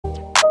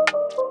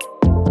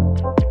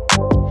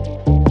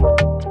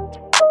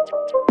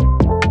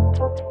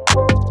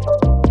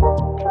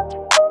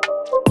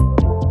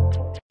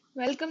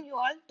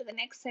the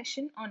next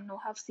session on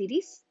know-how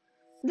series.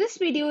 This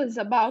video is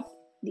about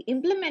the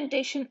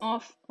implementation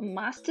of a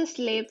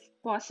master-slave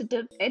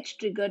positive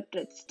edge-triggered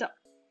register.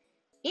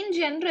 In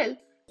general,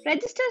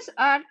 registers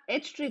are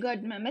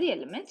edge-triggered memory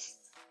elements.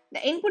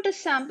 The input is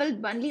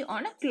sampled only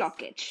on a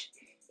clock edge.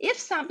 If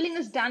sampling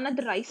is done at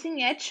the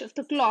rising edge of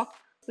the clock,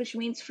 which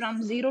means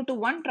from 0 to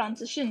 1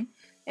 transition,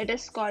 it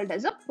is called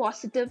as a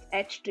positive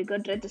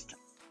edge-triggered register.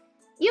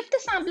 If the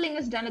sampling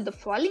is done at the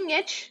falling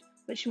edge,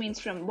 which means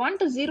from 1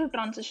 to 0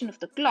 transition of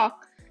the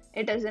clock,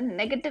 it is a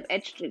negative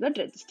edge-triggered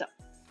register.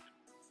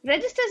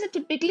 Registers are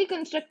typically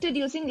constructed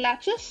using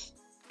latches,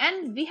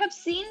 and we have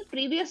seen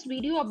previous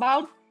video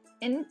about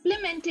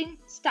implementing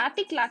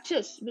static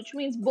latches, which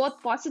means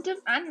both positive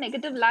and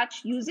negative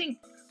latch using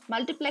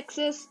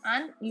multiplexers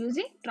and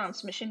using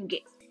transmission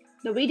gate.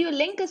 The video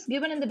link is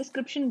given in the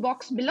description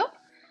box below,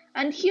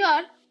 and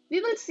here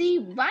we will see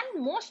one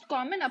most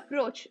common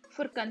approach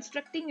for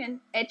constructing an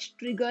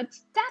edge-triggered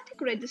static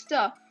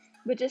register,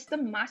 which is the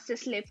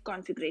master-slave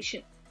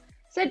configuration.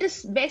 So it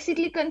is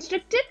basically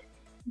constructed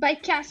by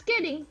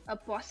cascading a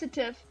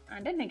positive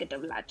and a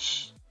negative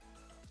latch.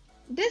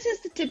 This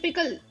is the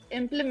typical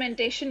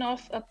implementation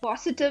of a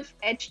positive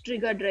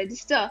edge-triggered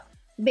register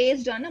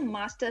based on a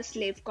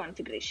master-slave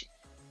configuration.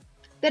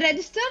 The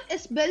register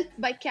is built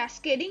by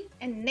cascading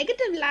a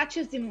negative latch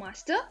as the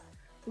master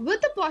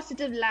with a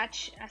positive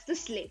latch as the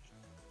slave.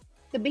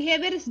 The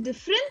behavior is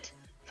different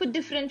for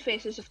different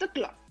phases of the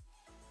clock.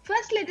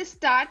 First, let us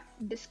start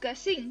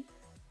discussing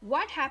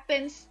what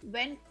happens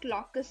when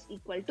clock is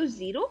equal to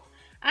 0,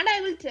 and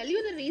I will tell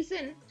you the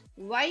reason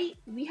why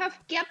we have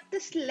kept the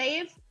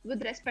slave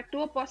with respect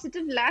to a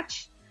positive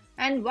latch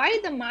and why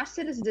the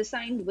master is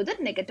designed with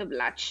a negative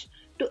latch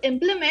to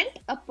implement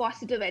a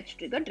positive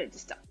edge-triggered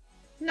register.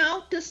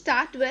 Now, to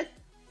start with,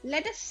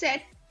 let us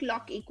set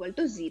clock equal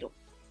to 0.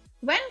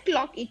 When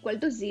clock equal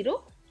to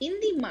 0, in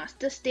the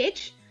master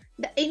stage,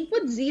 the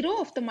input 0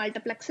 of the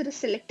multiplexer is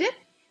selected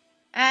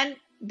and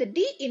the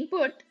D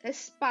input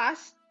is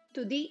passed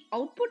to the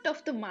output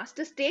of the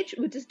master stage,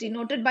 which is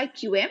denoted by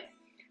QM.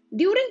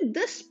 During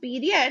this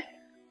period,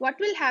 what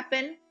will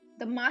happen?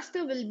 The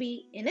master will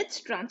be in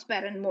its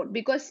transparent mode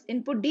because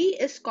input D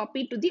is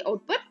copied to the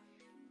output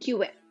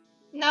QM.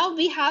 Now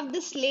we have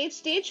the slave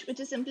stage, which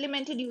is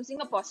implemented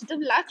using a positive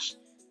latch,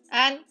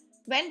 and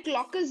when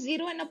clock is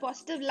 0 and a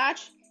positive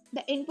latch,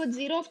 the input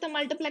 0 of the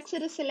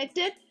multiplexer is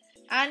selected,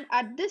 and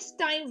at this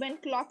time when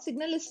clock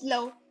signal is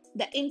low,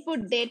 the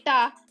input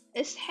data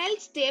is held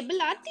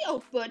stable at the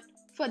output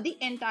for the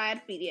entire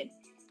period.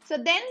 So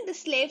then the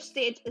slave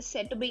stage is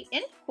said to be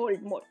in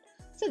hold mode.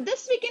 So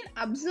this we can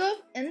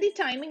observe in the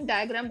timing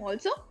diagram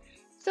also.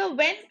 So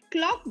when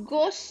clock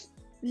goes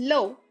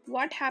low,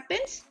 what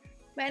happens?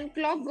 When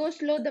clock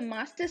goes low, the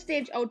master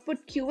stage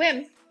output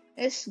QM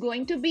is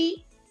going to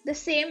be the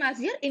same as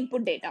your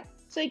input data.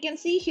 So you can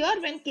see here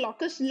when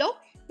clock is low,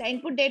 the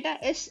input data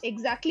is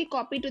exactly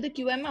copied to the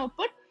QM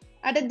output,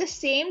 and at the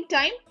same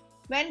time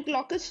when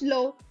clock is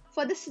low,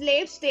 for the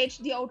slave stage,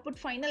 the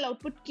final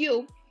output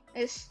Q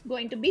is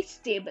going to be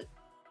stable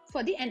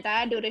for the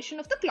entire duration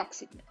of the clock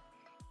signal.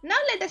 Now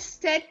let us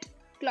set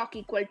clock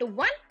equal to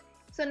 1.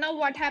 So now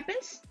what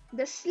happens?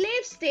 The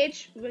slave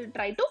stage will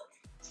try to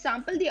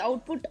sample the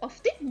output of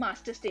the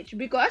master stage,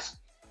 because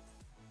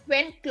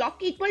when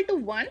clock equal to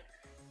 1,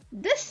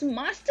 this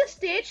master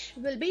stage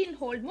will be in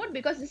hold mode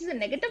because this is a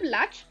negative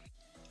latch,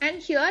 and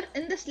here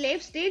in the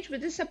slave stage,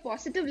 which is a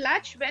positive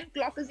latch, when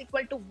clock is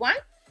equal to 1,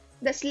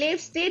 the slave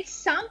stage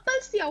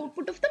samples the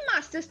output of the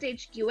master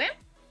stage QM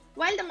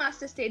while the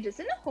master stage is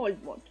in a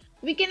hold mode.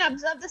 We can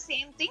observe the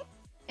same thing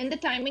in the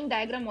timing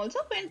diagram also.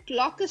 When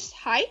clock is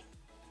high,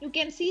 you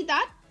can see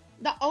that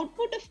the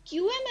output of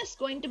QM is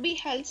going to be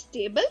held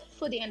stable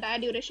for the entire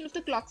duration of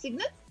the clock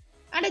signal,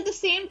 and at the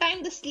same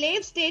time the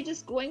slave stage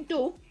is going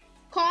to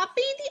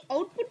copy the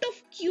output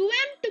of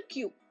QM to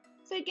Q.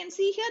 So you can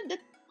see here the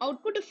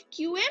output of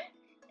QM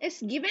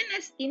is given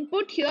as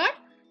input here,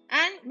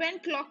 and when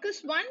clock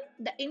is 1,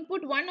 the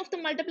input 1 of the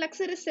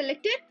multiplexer is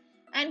selected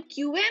and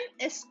QM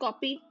is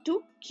copied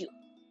to Q.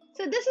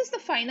 So this is the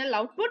final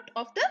output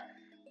of the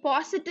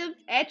positive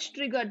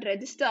edge-triggered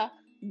register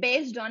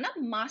based on a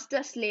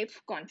master-slave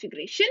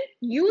configuration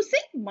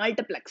using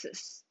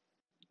multiplexers.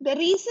 The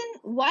reason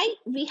why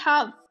we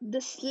have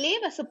the slave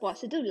as a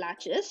positive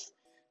latch is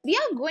we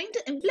are going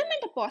to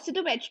implement a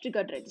positive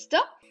edge-triggered register,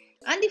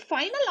 and the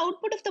final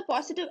output of the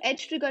positive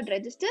edge-triggered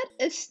register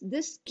is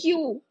this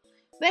Q,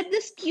 where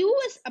this Q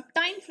is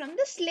obtained from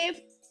the slave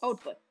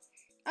output.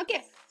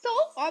 Okay, so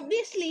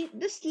obviously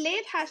this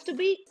slave has to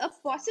be a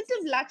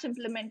positive latch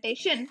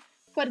implementation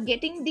for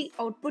getting the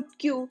output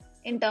Q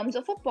in terms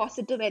of a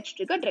positive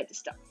edge-triggered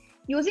register.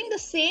 Using the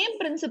same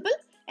principle,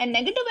 a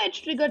negative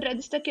edge-triggered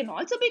register can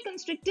also be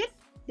constructed.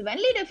 The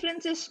only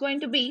difference is going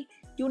to be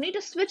you need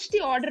to switch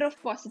the order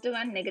of positive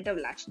and negative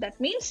latch. That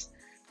means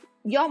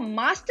your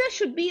master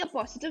should be a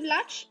positive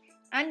latch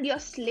and your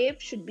slave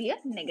should be a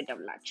negative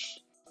latch.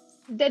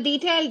 The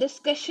detailed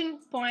discussion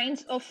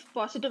points of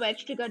positive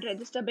edge-triggered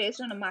register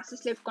based on a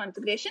master-slave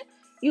configuration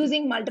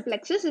using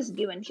multiplexers is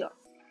given here.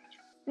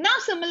 Now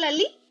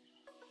similarly,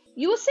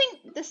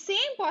 Using the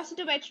same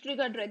positive edge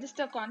triggered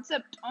register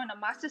concept on a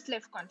master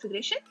slave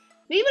configuration,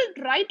 we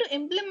will try to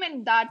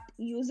implement that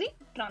using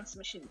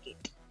transmission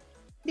gate.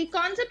 The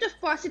concept of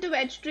positive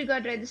edge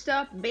triggered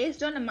register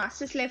based on a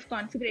master slave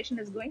configuration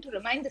is going to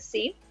remain the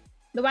same.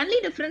 The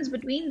only difference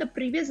between the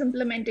previous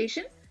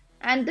implementation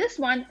and this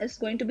one is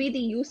going to be the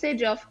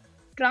usage of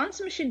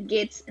transmission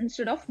gates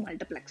instead of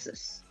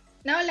multiplexers.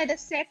 Now let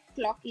us set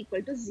clock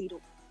equal to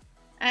 0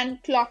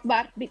 and clock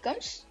bar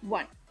becomes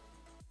 1.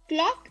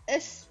 Clock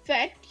is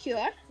fed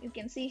here, you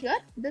can see here,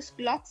 this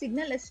clock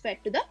signal is fed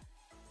to the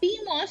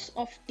PMOS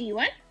of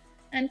T1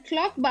 and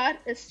clock bar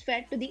is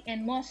fed to the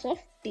NMOS of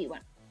T1.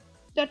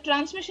 The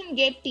transmission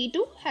gate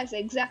T2 has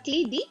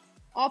exactly the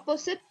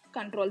opposite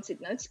control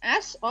signals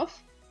as of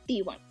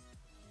T1.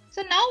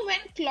 So now when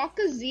clock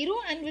is 0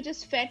 and which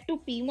is fed to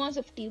PMOS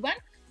of T1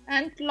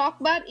 and clock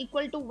bar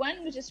equal to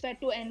 1 which is fed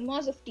to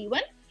NMOS of T1,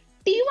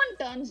 T1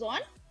 turns on,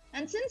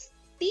 and since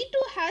T2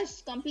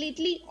 has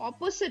completely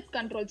opposite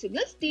control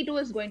signals,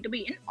 T2 is going to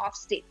be in off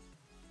state.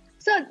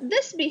 So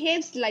this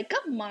behaves like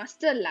a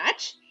master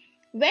latch.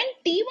 When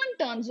T1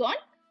 turns on,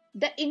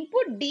 the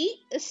input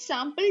D is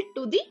sampled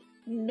to the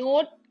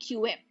node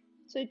QM.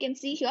 So you can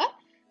see here,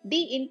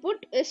 D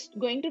input is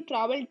going to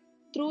travel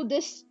through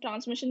this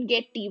transmission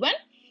gate T1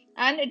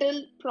 and it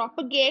will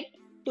propagate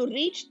to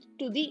reach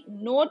to the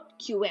node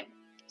QM.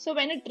 So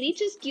when it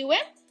reaches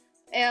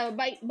QM,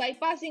 by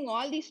bypassing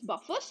all these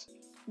buffers,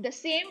 the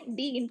same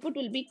D input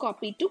will be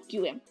copied to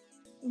QM.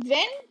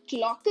 When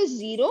clock is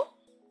 0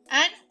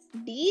 and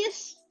D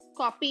is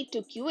copied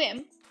to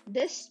QM,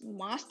 this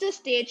master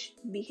stage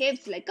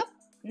behaves like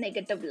a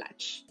negative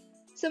latch.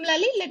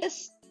 Similarly, let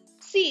us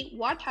see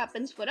what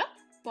happens for a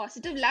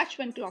positive latch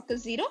when clock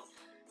is 0.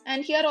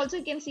 And here also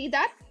you can see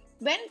that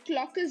when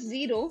clock is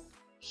 0,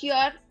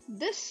 here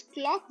this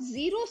clock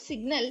 0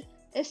 signal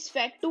is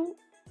fed to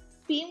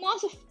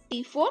PMOS of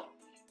T4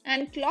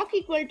 and clock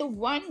equal to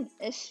 1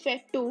 is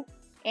fed to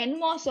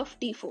NMOS of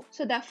T4.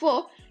 So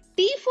therefore,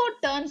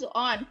 T4 turns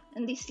on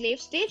in the slave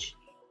stage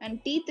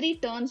and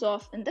T3 turns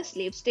off in the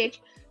slave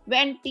stage.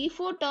 When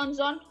T4 turns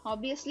on,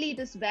 obviously it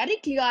is very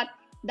clear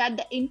that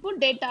the input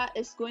data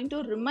is going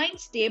to remain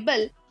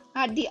stable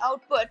at the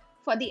output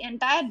for the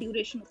entire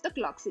duration of the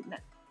clock signal.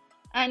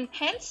 And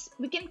hence,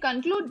 we can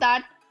conclude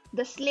that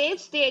the slave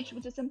stage,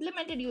 which is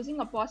implemented using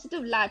a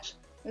positive latch,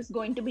 is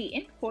going to be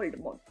in hold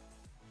mode.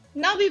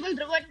 Now we will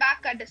revert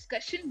back our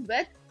discussion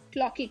with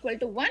clock equal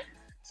to 1.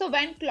 So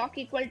when clock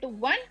equal to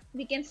 1,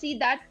 we can see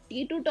that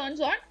T2 turns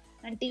on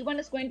and T1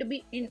 is going to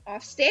be in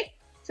off state.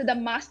 So the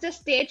master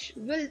stage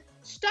will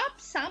stop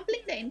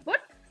sampling the input.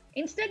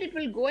 Instead, it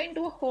will go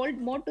into a hold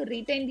mode to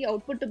retain the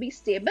output to be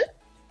stable.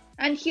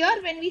 And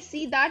here when we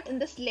see that in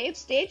the slave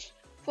stage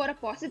for a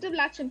positive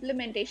latch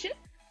implementation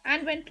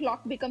and when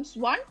clock becomes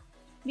 1,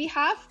 we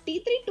have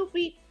T3 to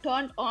be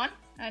turned on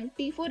and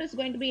T4 is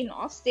going to be in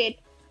off state.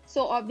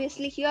 So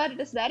obviously here it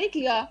is very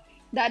clear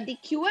that the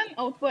QM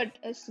output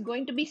is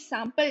going to be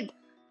sampled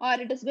or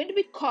it is going to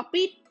be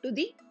copied to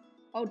the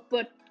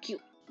output Q.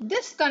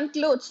 This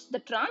concludes the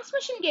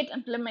transmission gate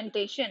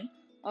implementation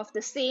of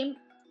the same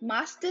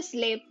master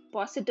slave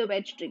positive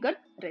edge triggered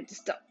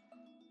register.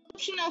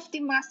 Description of the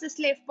master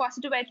slave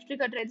positive edge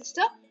triggered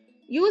register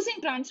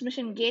using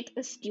transmission gate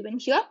is given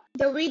here.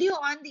 The video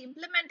on the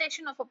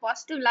implementation of a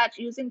positive latch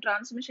using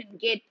transmission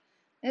gate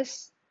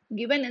is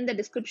given in the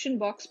description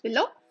box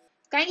below.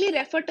 Kindly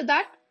refer to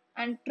that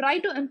and try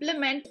to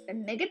implement a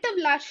negative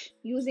latch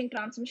using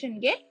transmission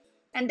gate,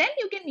 and then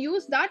you can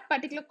use that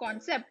particular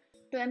concept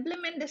to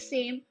implement the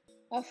same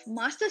of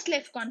master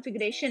slave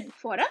configuration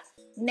for a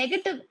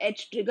negative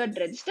edge triggered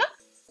register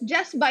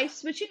just by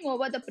switching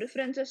over the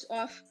preferences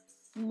of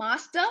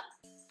master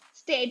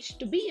stage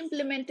to be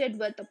implemented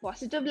with a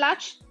positive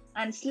latch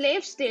and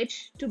slave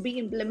stage to be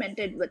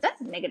implemented with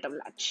a negative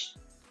latch.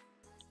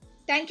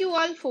 Thank you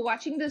all for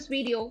watching this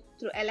video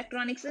through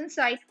Electronics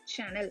Insight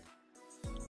channel.